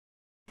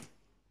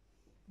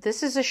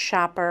This is a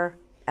Shopper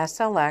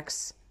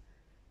SLX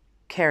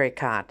carry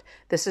cot.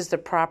 This is the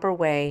proper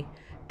way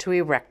to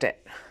erect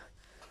it.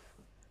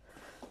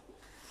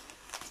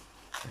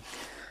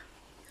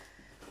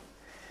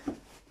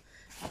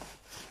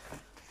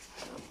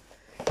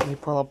 You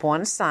pull up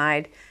one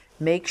side,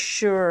 make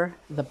sure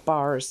the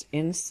bars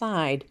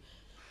inside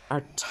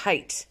are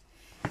tight,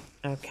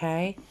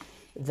 okay?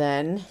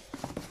 Then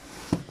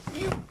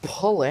you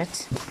pull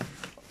it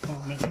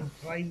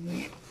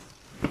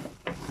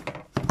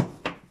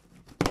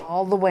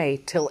all the way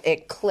till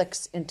it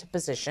clicks into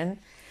position.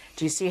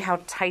 Do you see how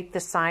tight the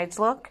sides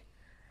look?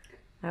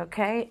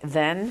 Okay,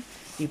 then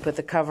you put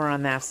the cover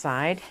on that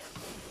side,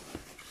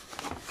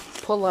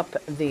 pull up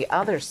the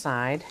other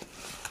side,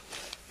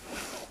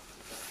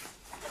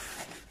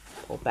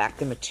 pull back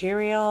the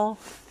material.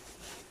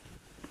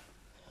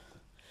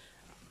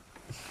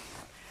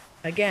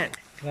 Again,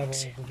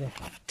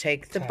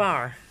 take the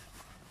bar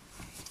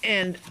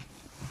and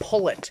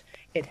pull it.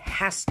 It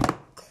has to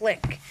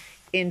click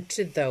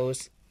into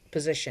those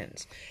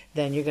positions.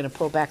 Then you're going to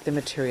pull back the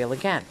material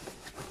again.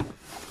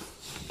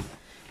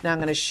 Now I'm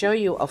going to show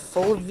you a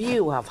full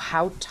view of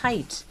how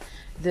tight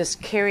this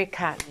carry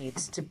cot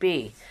needs to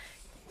be.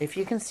 If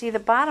you can see the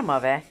bottom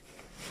of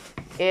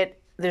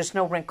it, there's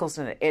no wrinkles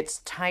in it. It's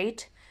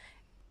tight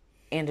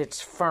and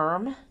it's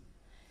firm.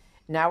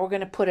 Now we're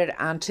going to put it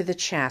onto the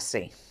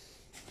chassis.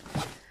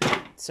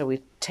 So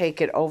we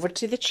take it over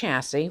to the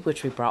chassis,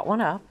 which we brought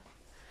one up.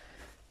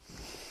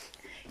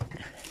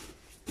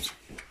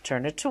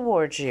 Turn it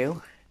towards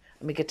you.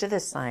 Let me get to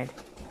this side.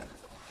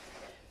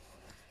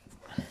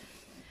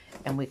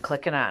 And we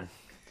click it on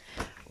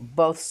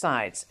both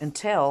sides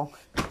until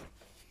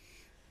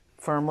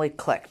firmly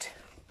clicked.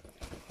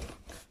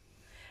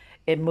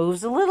 It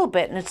moves a little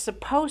bit, and it's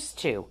supposed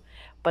to,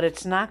 but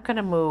it's not going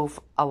to move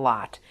a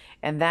lot.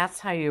 And that's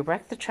how you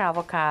erect the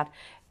travel cot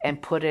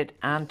and put it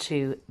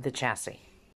onto the chassis.